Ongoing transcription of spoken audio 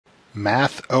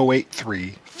Math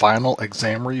 083 Final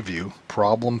Exam Review,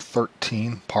 Problem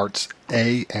 13, Parts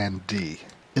A and D.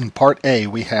 In Part A,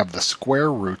 we have the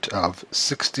square root of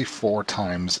 64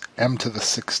 times m to the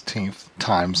 16th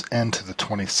times n to the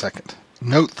 22nd.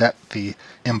 Note that the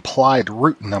implied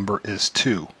root number is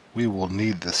 2. We will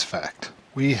need this fact.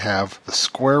 We have the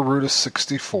square root of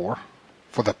 64.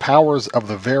 For the powers of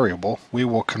the variable, we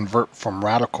will convert from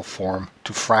radical form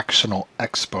to fractional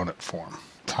exponent form.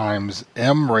 Times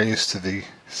m raised to the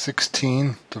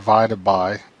 16 divided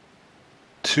by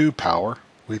 2 power.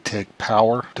 We take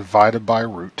power divided by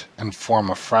root and form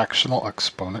a fractional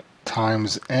exponent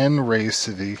times n raised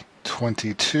to the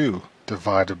 22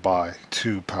 divided by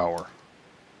 2 power.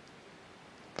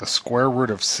 The square root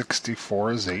of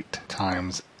 64 is 8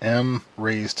 times m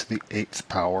raised to the 8th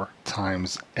power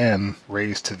times n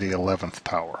raised to the 11th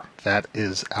power. That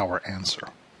is our answer.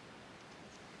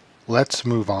 Let's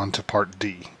move on to part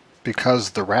D. Because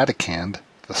the radicand,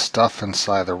 the stuff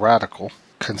inside the radical,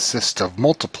 consists of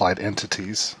multiplied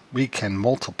entities, we can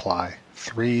multiply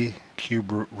 3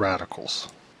 cube root radicals.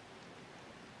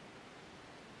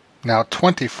 Now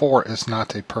 24 is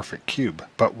not a perfect cube,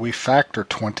 but we factor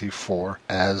 24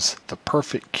 as the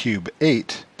perfect cube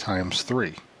 8 times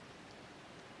 3.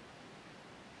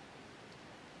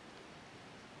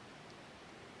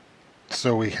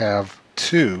 So we have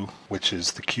 2, which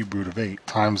is the cube root of 8,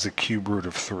 times the cube root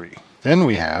of 3. Then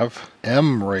we have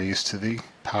m raised to the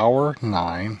power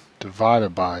 9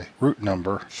 divided by root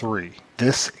number 3.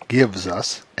 This gives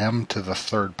us m to the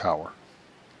 3rd power.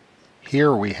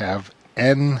 Here we have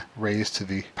n raised to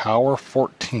the power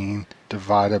 14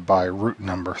 divided by root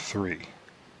number 3.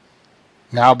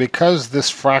 Now because this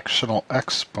fractional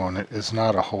exponent is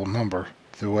not a whole number,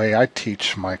 the way I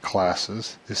teach my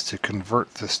classes is to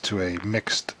convert this to a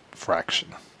mixed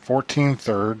fraction.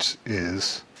 14/3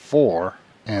 is 4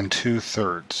 and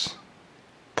 2/3.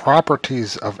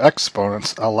 Properties of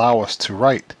exponents allow us to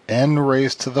write n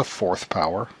raised to the 4th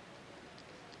power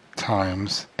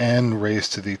times n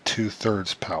raised to the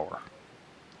 2/3 power.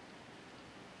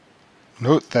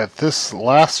 Note that this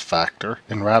last factor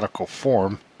in radical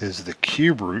form is the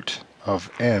cube root of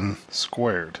n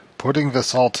squared. Putting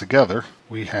this all together,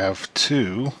 we have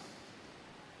 2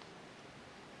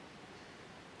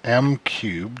 m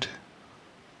cubed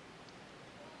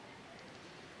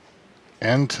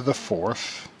n to the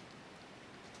 4th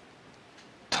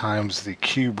times the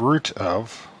cube root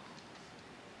of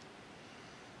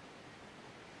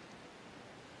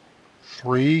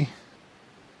 3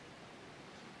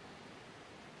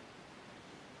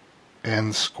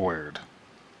 n squared.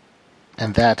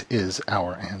 And that is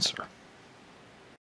our answer.